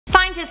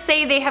Scientists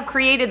say they have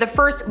created the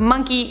first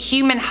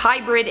monkey-human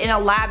hybrid in a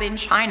lab in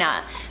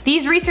China.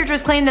 These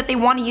researchers claim that they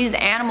want to use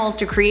animals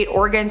to create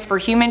organs for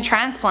human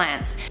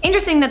transplants.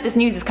 Interesting that this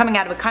news is coming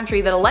out of a country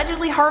that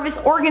allegedly harvests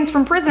organs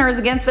from prisoners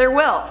against their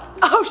will.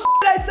 Oh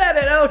shit, I said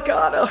it, oh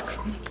god.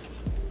 Oh.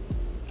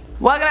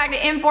 Welcome back to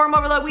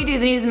InformOverload. We do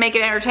the news and make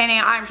it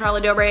entertaining. I'm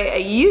Charlotte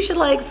Dobre. You should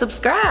like,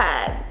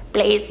 subscribe,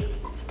 please.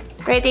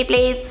 Pretty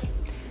please.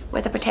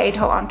 With a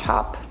potato on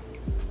top.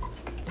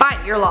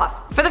 Fine, you're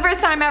lost. For the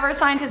first time ever,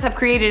 scientists have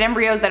created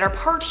embryos that are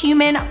part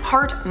human,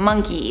 part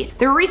monkey.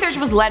 Their research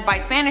was led by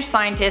Spanish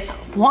scientist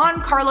Juan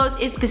Carlos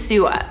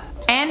Ispizua,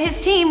 and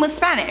his team was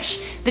Spanish.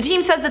 The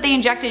team says that they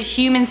injected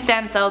human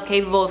stem cells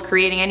capable of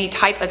creating any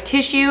type of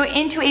tissue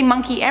into a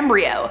monkey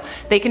embryo.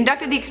 They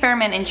conducted the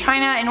experiment in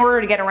China in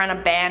order to get around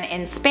a ban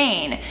in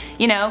Spain.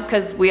 You know,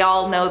 because we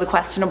all know the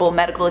questionable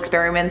medical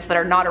experiments that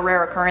are not a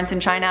rare occurrence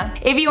in China.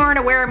 If you aren't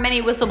aware,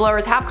 many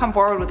whistleblowers have come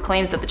forward with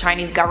claims that the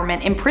Chinese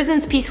government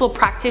imprisons peaceful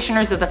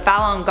practitioners of the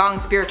Falun Gong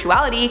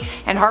spirituality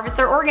and harvests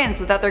their organs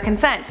without their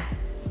consent,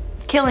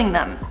 killing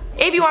them.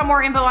 If you want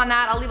more info on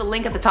that, I'll leave a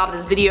link at the top of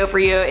this video for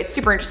you. It's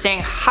super interesting,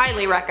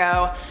 highly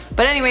reco.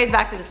 But anyways,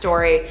 back to the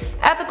story.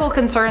 Ethical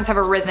concerns have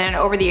arisen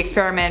over the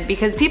experiment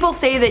because people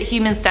say that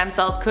human stem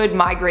cells could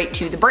migrate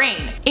to the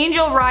brain.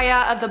 Angel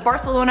Raya of the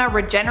Barcelona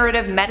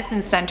Regenerative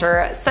Medicine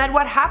Center said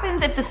what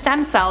happens if the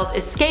stem cells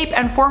escape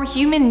and form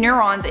human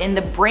neurons in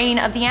the brain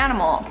of the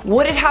animal?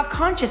 Would it have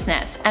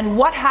consciousness? And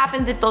what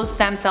happens if those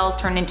stem cells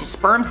turn into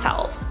sperm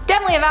cells?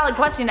 Definitely a valid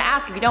question to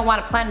ask if you don't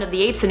want a Planet of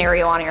the Apes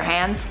scenario on your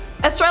hands.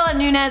 Estrella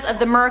Nunez of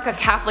the Murica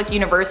Catholic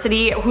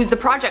University, who's the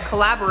project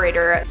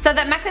collaborator, said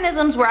that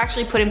mechanisms were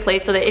actually put in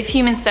place so that if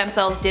human stem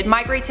cells did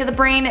migrate to the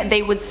brain,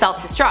 they would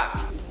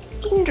self-destruct.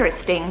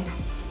 Interesting.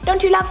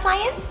 Don't you love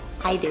science?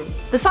 I do.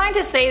 The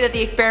scientists say that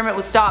the experiment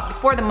was stopped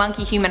before the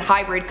monkey-human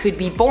hybrid could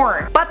be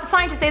born, but the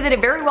scientists say that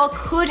it very well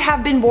could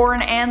have been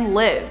born and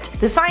lived.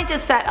 The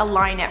scientists set a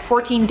line at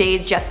 14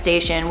 days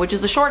gestation, which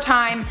is a short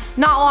time,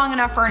 not long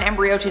enough for an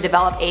embryo to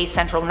develop a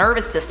central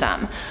nervous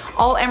system.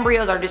 All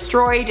embryos are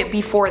destroyed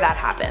before that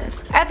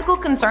happens. Ethical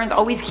concerns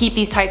always keep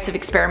these types of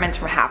experiments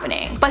from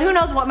happening, but who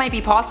knows what might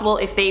be possible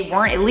if they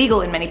weren't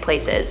illegal in many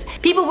places.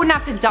 People wouldn't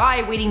have to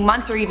die waiting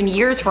months or even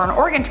years for an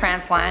organ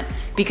transplant,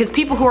 because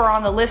people who are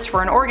on the list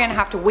for an organ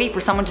have to wait for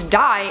someone to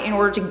die in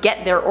order to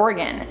get their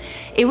organ.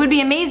 It would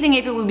be amazing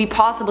if it would be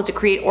possible to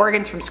create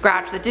organs from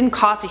scratch that didn't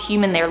cost a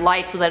human their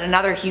life so that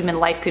another human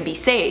life could be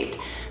saved.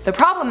 The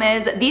problem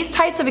is, these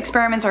types of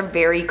experiments are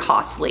very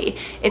costly.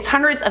 It's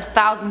hundreds of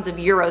thousands of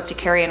euros to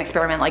carry an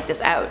experiment like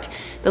this out.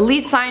 The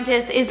lead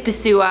scientist,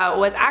 Ispizua,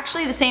 was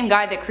actually the same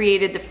guy that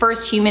created the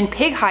first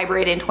human-pig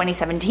hybrid in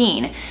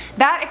 2017.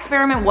 That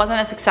experiment wasn't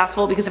as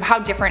successful because of how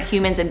different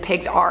humans and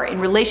pigs are in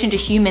relation to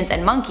humans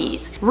and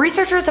monkeys.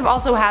 Researchers have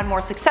also had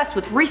more success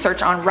with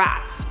research on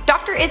rats.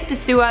 Dr.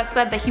 Ispizua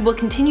said that he will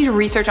continue to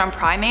research on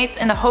primates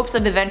in the hopes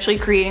of eventually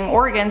creating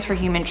organs for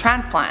human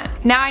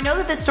transplant. Now, I know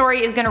that this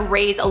story is going to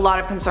raise a lot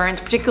of concerns,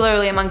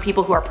 particularly among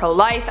people who are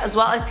pro-life, as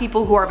well as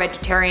people who are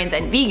vegetarians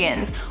and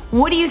vegans.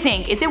 What do you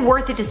think? Is it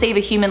worth it to save a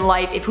human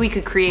life if we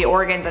could create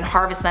organs and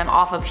harvest them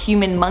off of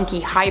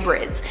human-monkey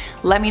hybrids?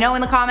 Let me know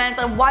in the comments,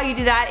 and while you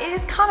do that, it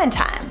is comment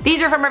time.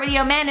 These are from our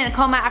video Man in a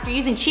Coma After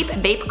Using Cheap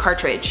Vape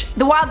Cartridge.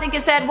 The Wild Dinka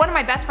said, one of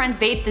my best friends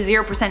vaped the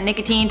 0%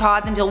 nicotine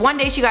pods until one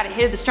day she got a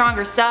hit of the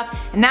stronger stuff,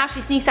 and now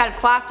she sneaks out of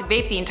class to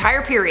vape the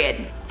entire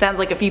period. Sounds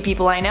like a few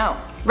people I know.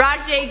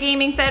 Raj J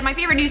Gaming said, my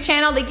favorite news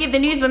channel, they give the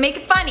news but make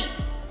it funny.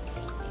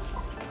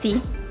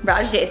 See?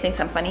 Raj J thinks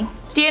I'm funny.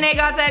 DNA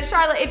God said,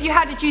 Charlotte, if you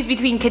had to choose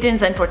between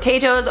kittens and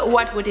potatoes,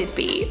 what would it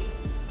be?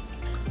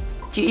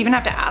 Do you even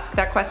have to ask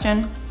that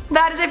question?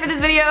 That is it for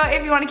this video.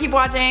 If you want to keep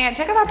watching,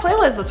 check out that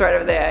playlist that's right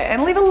over there.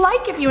 And leave a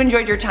like if you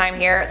enjoyed your time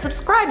here.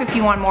 Subscribe if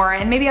you want more,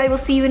 and maybe I will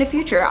see you in a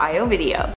future IO video.